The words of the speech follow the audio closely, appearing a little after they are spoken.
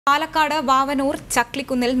പാലക്കാട് വാവനൂർ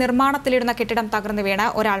ചക്ലിക്കുന്നിൽ നിർമ്മാണത്തിലിരുന്ന കെട്ടിടം തകർന്നു വീണ്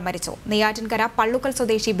ഒരാൾ മരിച്ചു. നെയ്യാറ്റിൻകര പള്ളുക്കൽ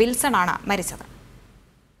സ്വദേശി വിൽസൺ ആണ് മരിച്ചത്.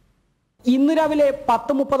 ഇന്ന് രാവിലെ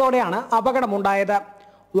 10:30ഓടെയാണ് അപകടമുണ്ടായത്.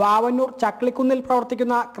 വാവനൂർ ചക്ലിക്കുന്നിൽ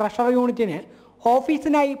പ്രവർത്തിക്കുന്ന ക്രഷർ യൂണിറ്റിന്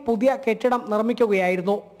ഓഫീസിനായി പുതിയ കെട്ടിടം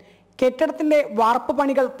നിർമ്മിക്കുകയായിരുന്നു. കെട്ടിടത്തിന്റെ വാർപ്പ്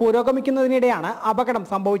പണികൾ പുരോഗമിക്കുന്നതിനിടെയാണ് അപകടം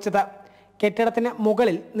സംഭവിച്ചത്. കെട്ടിടത്തിന്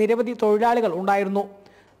മുകളിൽ നിരവധി തൊഴിലാളികൾ ഉണ്ടായിരുന്നു.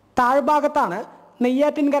 താഴ്ഭാഗത്താണ്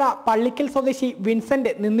നെയ്യാറ്റിൻകര പള്ളിക്കൽ സ്വദേശി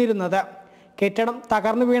വിൻസെന്റ് നിന്നിരുന്നത്. കെട്ടിടം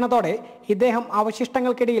തകർന്നു വീണതോടെ ഇദ്ദേഹം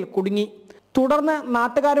അവശിഷ്ടങ്ങൾക്കിടയിൽ കുടുങ്ങി. തുടർന്ന്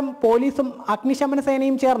നാട്ടുകാരും പോലീസും അഗ്നിശമന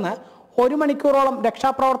സേനയും ചേർന്ന് 1 മണിക്കൂറോളം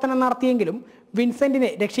രക്ഷാപ്രവർത്തനം നടത്തിയെങ്കിലും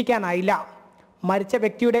വിൻസെന്റിനെ രക്ഷിക്കാനായില്ല. മരിച്ച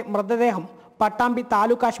വ്യക്തിയുടെ മൃതദേഹം പട്ടാമ്പി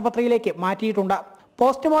താലൂക്ക് ആശുപത്രിയിലേക്ക് മാറ്റിയിട്ടുണ്ട്.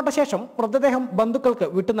 പോസ്റ്റ്മോർട്ടം ശേഷം മൃതദേഹം ബന്ധുക്കൾക്ക്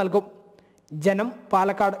വിട്ടു നൽകും. ജനം,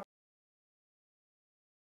 പാലക്കാട്.